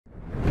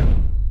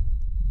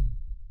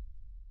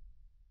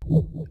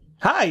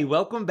Hi,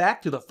 welcome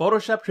back to the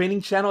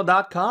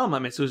PhotoshopTrainingChannel.com.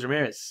 I'm Jesus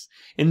Ramirez.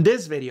 In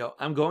this video,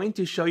 I'm going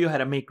to show you how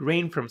to make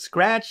rain from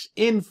scratch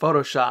in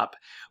Photoshop.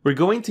 We're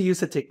going to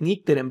use a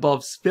technique that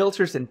involves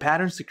filters and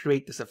patterns to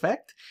create this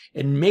effect,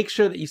 and make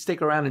sure that you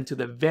stick around until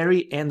the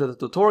very end of the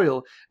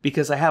tutorial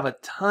because I have a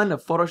ton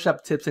of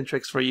Photoshop tips and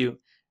tricks for you.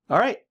 All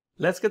right,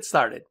 let's get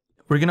started.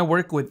 We're going to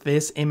work with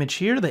this image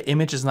here. The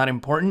image is not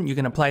important. You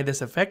can apply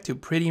this effect to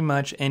pretty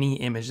much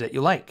any image that you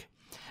like.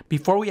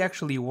 Before we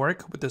actually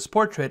work with this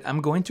portrait,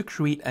 I'm going to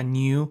create a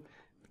new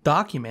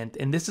document,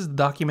 and this is the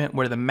document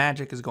where the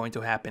magic is going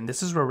to happen.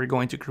 This is where we're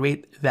going to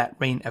create that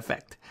rain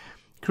effect.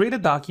 Create a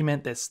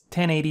document that's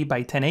 1080 by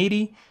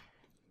 1080,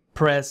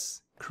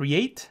 press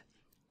create,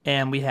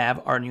 and we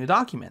have our new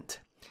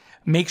document.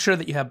 Make sure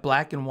that you have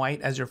black and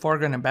white as your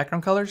foreground and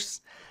background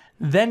colors.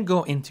 Then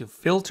go into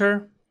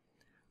filter,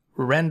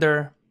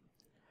 render,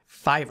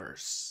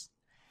 fibers.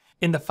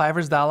 In the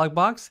fibers dialog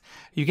box,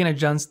 you can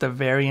adjust the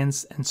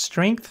variance and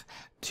strength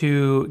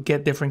to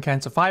get different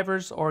kinds of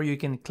fibers, or you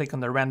can click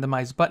on the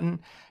randomize button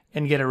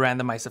and get a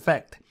randomized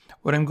effect.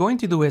 What I'm going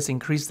to do is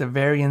increase the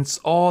variance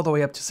all the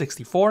way up to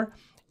 64,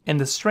 and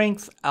the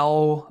strength,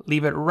 I'll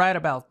leave it right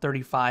about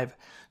 35,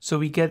 so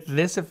we get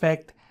this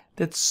effect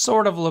that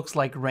sort of looks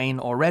like rain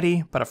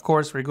already, but of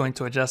course we're going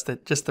to adjust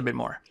it just a bit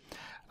more.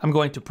 I'm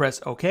going to press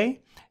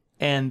OK,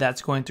 and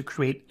that's going to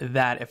create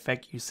that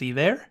effect you see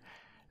there.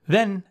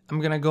 Then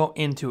I'm going to go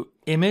into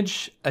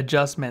Image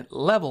Adjustment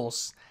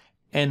Levels,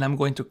 and I'm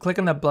going to click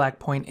on the black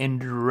point and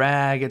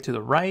drag it to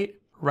the right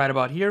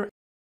about here,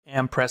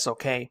 and press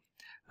OK.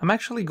 I'm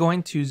actually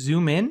going to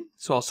zoom in,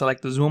 so I'll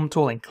select the zoom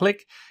tool and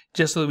click,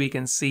 just so that we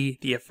can see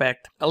the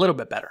effect a little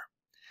bit better.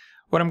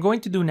 What I'm going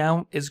to do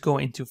now is go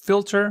into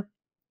Filter,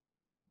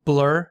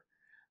 Blur,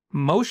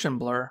 Motion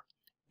Blur,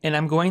 and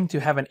I'm going to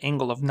have an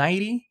angle of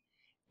 90,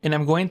 and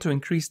I'm going to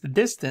increase the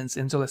distance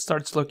until it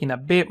starts looking a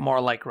bit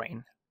more like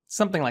rain.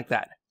 Something like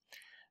that.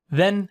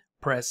 Then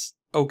press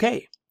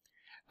OK.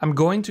 I'm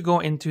going to go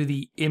into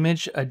the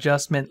image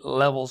adjustment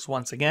levels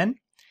once again,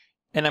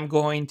 and I'm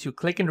going to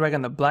click and drag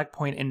on the black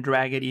point and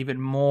drag it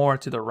even more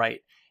to the right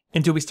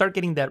until we start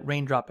getting that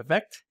raindrop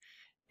effect.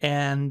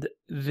 And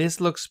this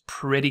looks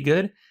pretty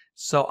good,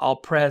 so I'll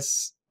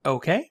press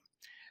OK.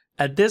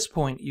 At this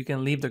point, you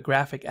can leave the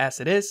graphic as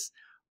it is,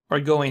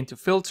 or go into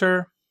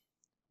Filter,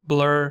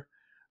 Blur,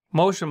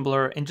 Motion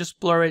Blur, and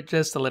just blur it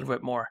just a little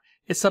bit more.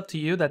 It's up to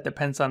you. That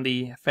depends on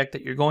the effect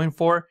that you're going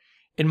for.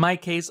 In my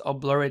case, I'll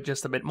blur it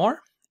just a bit more,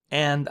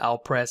 and I'll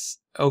press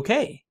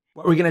OK.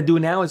 What we're going to do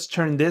now is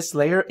turn this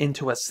layer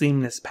into a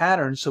seamless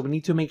pattern, so we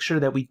need to make sure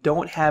that we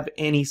don't have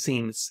any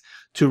seams.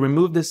 To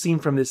remove the seam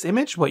from this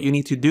image, what you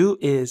need to do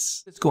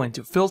is go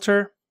into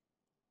Filter,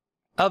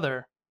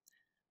 Other,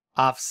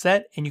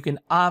 Offset, and you can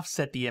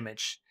offset the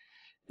image.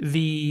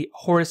 The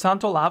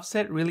horizontal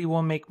offset really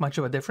won't make much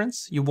of a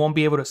difference. You won't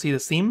be able to see the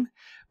seam,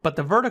 but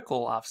the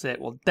vertical offset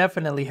will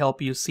definitely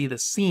help you see the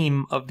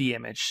seam of the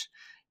image.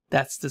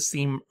 That's the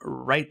seam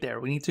right there.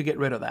 We need to get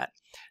rid of that.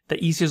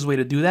 The easiest way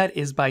to do that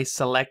is by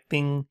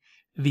selecting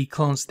the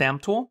clone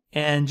stamp tool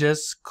and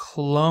just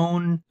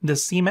clone the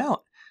seam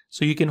out.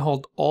 So you can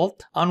hold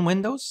Alt on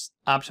Windows,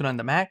 Option on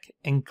the Mac,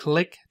 and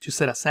click to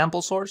set a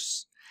sample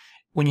source.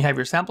 When you have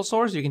your sample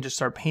source, you can just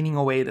start painting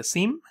away the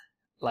seam,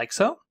 like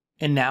so.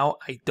 And now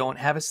I don't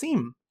have a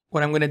seam.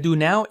 What I'm going to do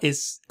now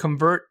is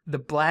convert the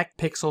black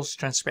pixels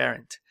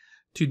transparent.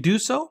 To do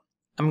so,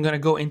 I'm going to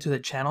go into the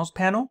Channels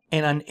panel,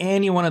 and on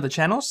any one of the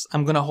channels,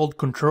 I'm going to hold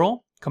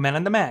Control, Command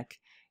on the Mac,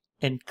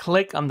 and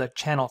click on the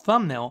channel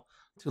thumbnail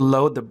to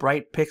load the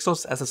bright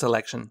pixels as a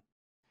selection.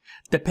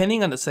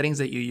 Depending on the settings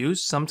that you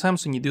use,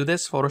 sometimes when you do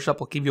this, Photoshop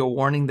will give you a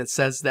warning that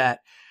says that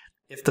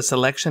if the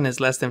selection is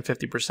less than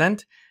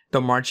 50%,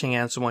 the marching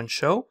ants won't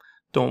show.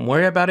 Don't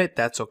worry about it,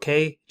 that's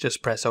okay,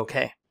 just press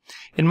OK.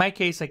 In my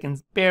case, I can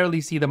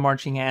barely see the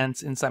marching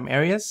ants in some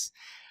areas.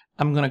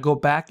 I'm going to go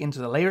back into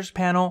the Layers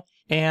panel,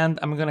 and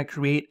I'm going to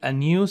create a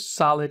new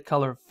solid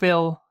color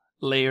fill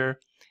layer,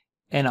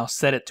 and I'll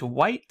set it to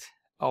white.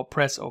 I'll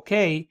press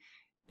OK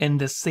and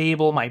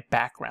disable my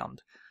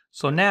background.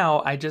 So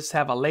now I just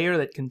have a layer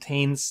that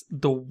contains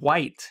the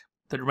white,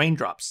 the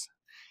raindrops.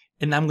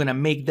 And I'm going to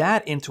make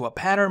that into a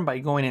pattern by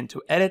going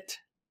into Edit,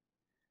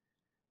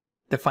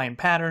 Define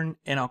Pattern,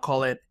 and I'll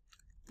call it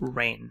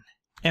Rain,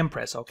 and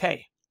press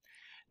OK.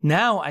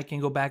 Now I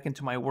can go back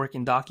into my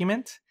working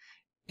document,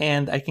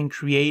 and I can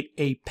create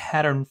a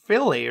pattern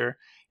fill layer,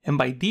 and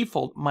by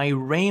default my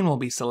rain will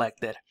be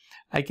selected.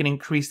 I can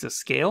increase the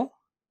scale,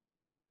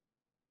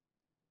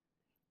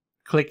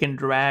 click and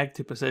drag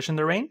to position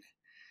the rain,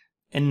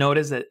 and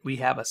notice that we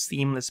have a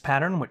seamless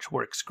pattern, which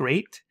works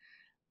great.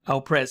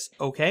 I'll press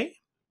OK,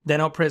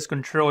 then I'll press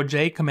Ctrl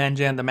J, Command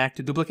J on the Mac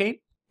to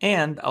duplicate,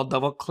 and I'll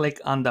double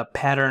click on the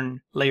pattern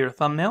layer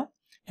thumbnail,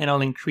 and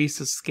I'll increase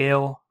the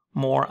scale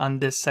more on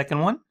this second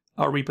one.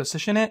 I'll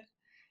reposition it,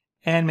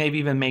 and maybe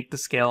even make the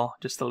scale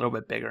just a little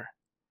bit bigger.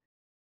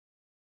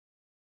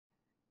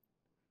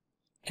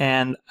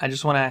 And I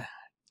just want to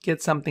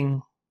get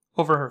something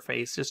over her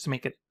face just to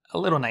make it a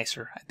little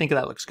nicer. I think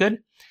that looks good.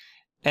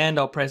 And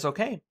I'll press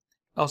OK.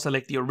 I'll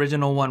select the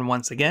original one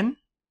once again,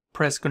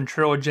 press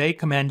Ctrl J,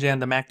 Command J on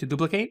the Mac to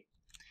duplicate.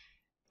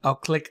 I'll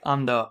click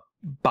on the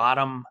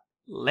bottom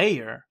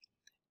layer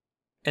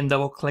and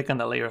double click on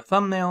the layer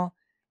thumbnail,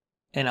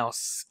 and I'll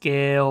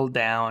scale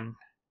down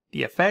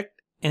the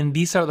effect. And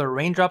these are the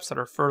raindrops that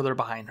are further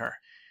behind her.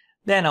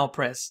 Then I'll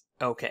press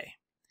OK.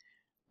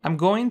 I'm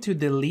going to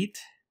delete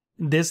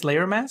this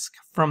layer mask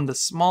from the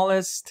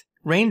smallest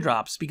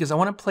raindrops because I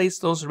want to place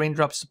those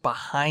raindrops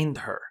behind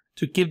her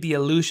to give the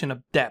illusion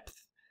of depth.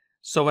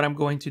 So what I'm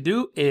going to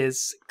do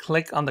is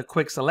click on the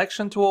quick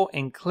selection tool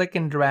and click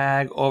and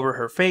drag over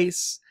her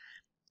face.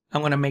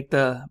 I'm going to make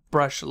the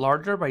brush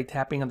larger by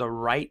tapping on the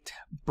right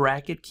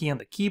bracket key on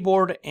the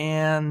keyboard,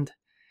 and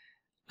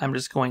I'm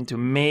just going to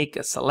make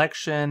a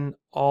selection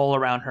all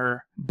around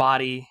her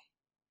body,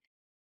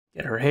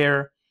 get her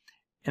hair,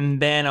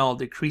 and then I'll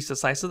decrease the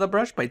size of the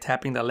brush by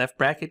tapping the left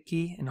bracket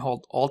key and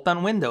hold Alt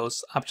on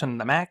Windows, Option on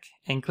the Mac,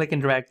 and click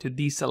and drag to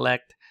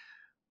deselect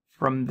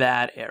from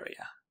that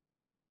area.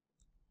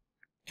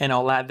 And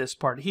I'll add this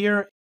part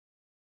here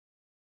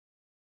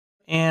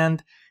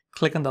and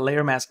click on the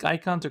layer mask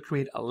icon to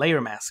create a layer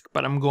mask,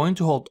 but I'm going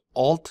to hold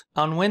Alt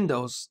on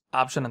Windows,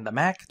 Option on the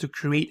Mac to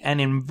create an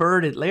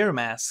inverted layer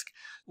mask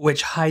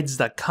which hides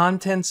the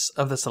contents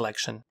of the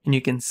selection. And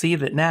you can see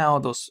that now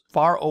those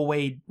far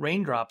away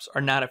raindrops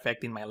are not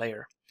affecting my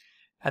layer.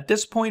 At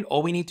this point,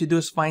 all we need to do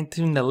is fine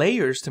tune the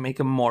layers to make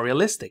them more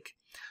realistic.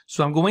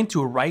 So I'm going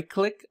to right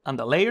click on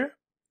the layer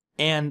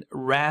and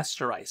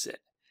rasterize it.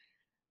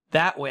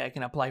 That way I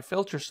can apply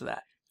filters to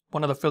that.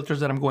 One of the filters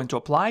that I'm going to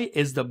apply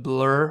is the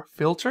blur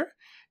filter,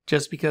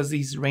 just because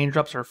these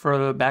raindrops are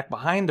further back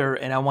behind her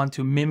and I want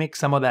to mimic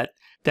some of that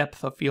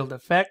depth of field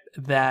effect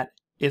that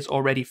is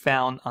already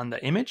found on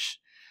the image.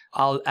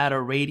 I'll add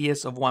a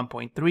radius of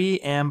 1.3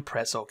 and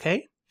press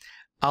OK.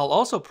 I'll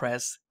also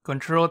press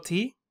Ctrl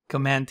T,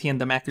 Command T on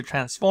the Mac to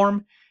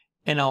transform,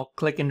 and I'll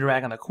click and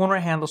drag on the corner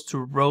handles to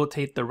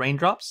rotate the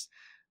raindrops.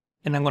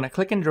 And I'm going to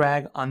click and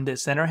drag on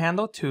this center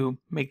handle to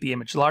make the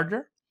image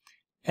larger.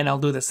 And I'll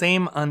do the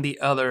same on the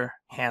other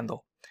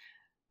handle.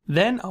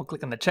 Then I'll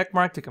click on the check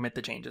mark to commit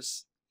the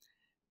changes.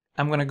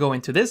 I'm going to go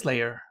into this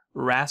layer,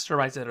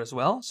 rasterize it as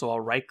well. So I'll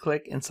right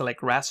click and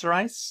select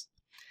rasterize.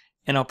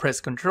 And I'll press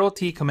Ctrl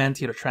T, Command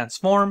T to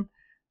transform.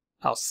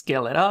 I'll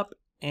scale it up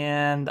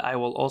and I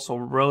will also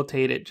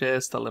rotate it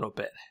just a little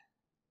bit.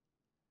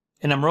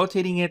 And I'm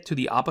rotating it to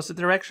the opposite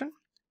direction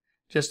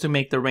just to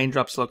make the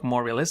raindrops look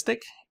more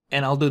realistic.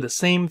 And I'll do the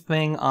same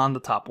thing on the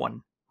top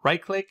one.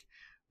 Right click,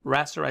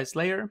 rasterize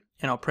layer,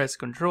 and I'll press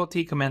Ctrl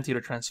T, Command T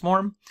to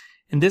transform.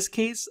 In this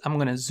case, I'm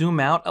going to zoom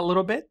out a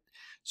little bit.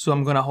 So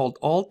I'm going to hold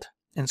Alt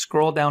and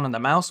scroll down on the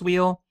mouse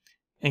wheel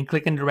and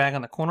click and drag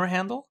on the corner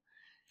handle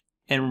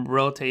and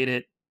rotate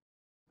it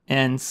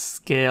and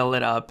scale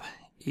it up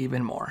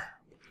even more,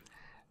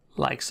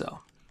 like so.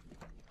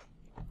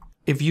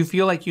 If you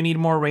feel like you need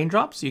more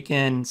raindrops, you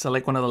can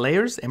select one of the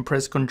layers and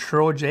press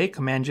Ctrl J,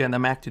 Command J on the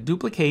Mac to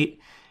duplicate,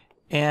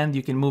 and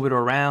you can move it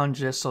around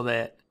just so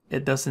that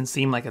it doesn't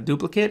seem like a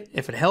duplicate.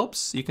 If it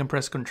helps, you can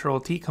press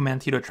Ctrl T,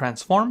 Command T to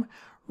transform,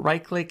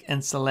 right click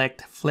and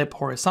select Flip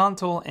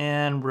Horizontal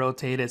and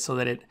rotate it so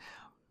that it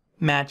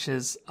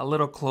matches a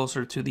little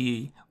closer to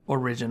the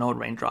original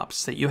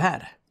raindrops that you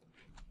had.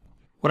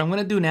 What I'm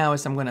going to do now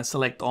is I'm going to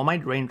select all my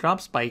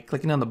raindrops by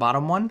clicking on the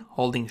bottom one,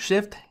 holding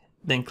Shift,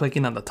 then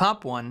clicking on the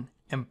top one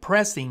and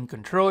pressing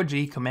Ctrl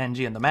G, Command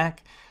G on the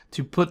Mac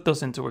to put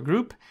those into a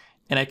group,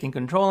 and I can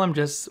control them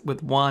just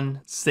with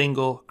one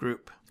single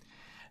group.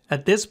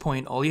 At this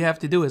point, all you have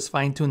to do is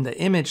fine-tune the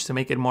image to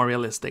make it more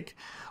realistic.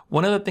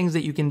 One of the things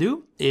that you can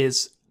do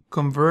is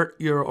convert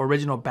your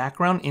original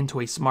background into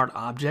a smart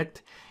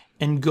object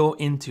and go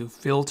into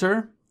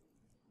Filter,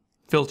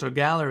 Filter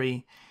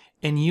Gallery,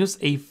 and use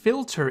a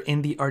filter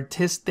in the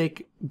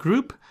artistic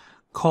group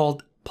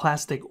called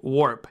Plastic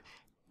Warp,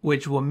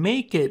 which will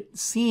make it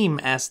seem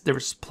as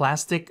there's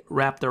plastic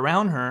wrapped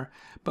around her,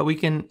 but we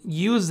can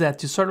use that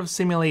to sort of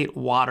simulate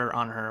water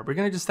on her. We're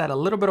going to just add a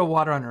little bit of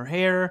water on her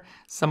hair,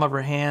 some of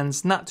her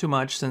hands, not too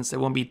much since it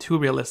won't be too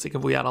realistic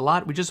if we add a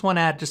lot. We just want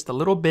to add just a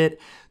little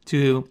bit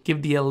to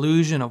give the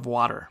illusion of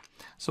water.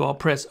 So I'll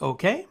press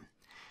OK.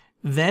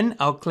 Then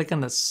I'll click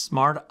on the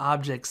Smart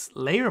Objects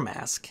Layer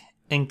Mask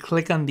and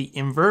click on the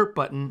Invert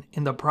button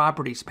in the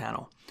Properties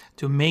panel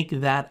to make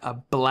that a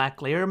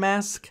black layer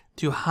mask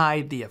to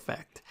hide the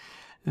effect.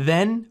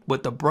 Then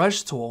with the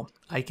brush tool,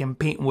 I can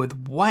paint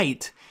with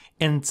white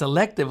and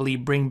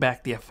selectively bring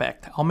back the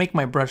effect. I'll make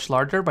my brush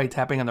larger by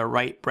tapping on the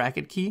right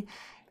bracket key,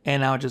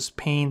 and I'll just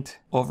paint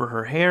over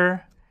her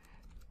hair,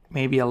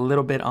 maybe a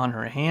little bit on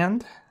her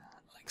hand,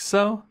 like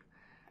so.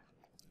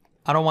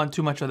 I don't want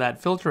too much of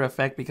that filter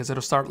effect because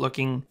it'll start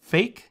looking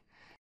fake,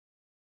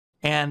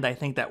 and I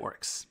think that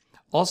works.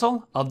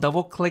 Also, I'll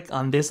double click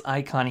on this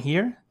icon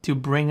here to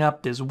bring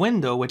up this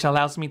window, which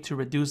allows me to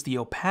reduce the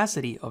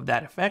opacity of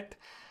that effect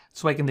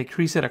so I can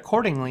decrease it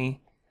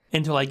accordingly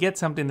until I get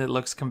something that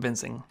looks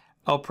convincing.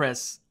 I'll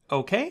press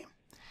OK.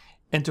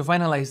 And to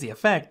finalize the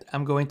effect,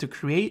 I'm going to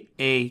create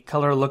a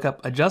color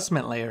lookup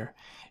adjustment layer.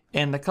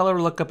 And the color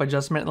lookup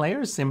adjustment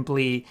layer is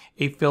simply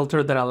a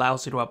filter that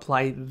allows you to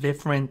apply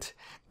different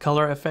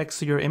color effects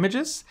to your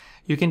images.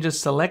 You can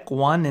just select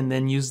one and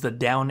then use the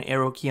down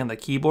arrow key on the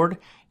keyboard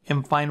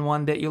and find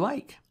one that you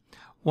like.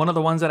 One of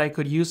the ones that I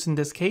could use in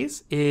this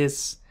case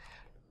is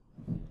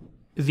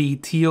the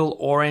teal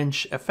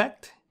orange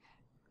effect,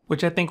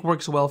 which I think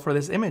works well for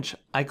this image.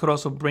 I could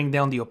also bring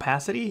down the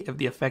opacity if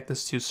the effect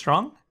is too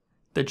strong.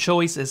 The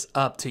choice is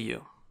up to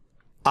you.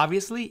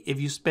 Obviously,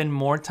 if you spend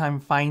more time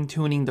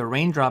fine-tuning the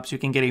raindrops, you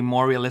can get a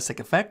more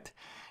realistic effect.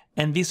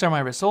 And these are my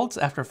results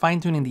after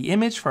fine-tuning the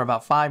image for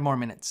about 5 more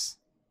minutes.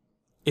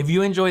 If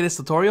you enjoy this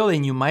tutorial,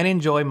 then you might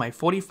enjoy my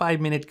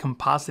 45-minute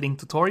compositing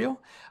tutorial.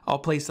 I'll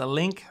place a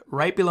link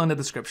right below in the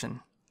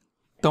description.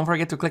 Don't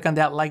forget to click on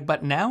that like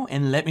button now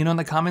and let me know in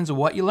the comments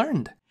what you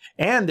learned.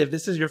 And if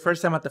this is your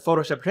first time at the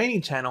Photoshop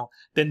training channel,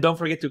 then don't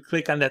forget to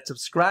click on that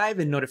subscribe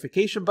and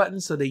notification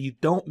button so that you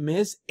don't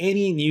miss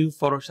any new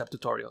Photoshop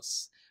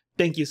tutorials.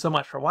 Thank you so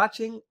much for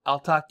watching. I'll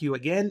talk to you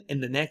again in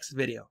the next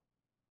video.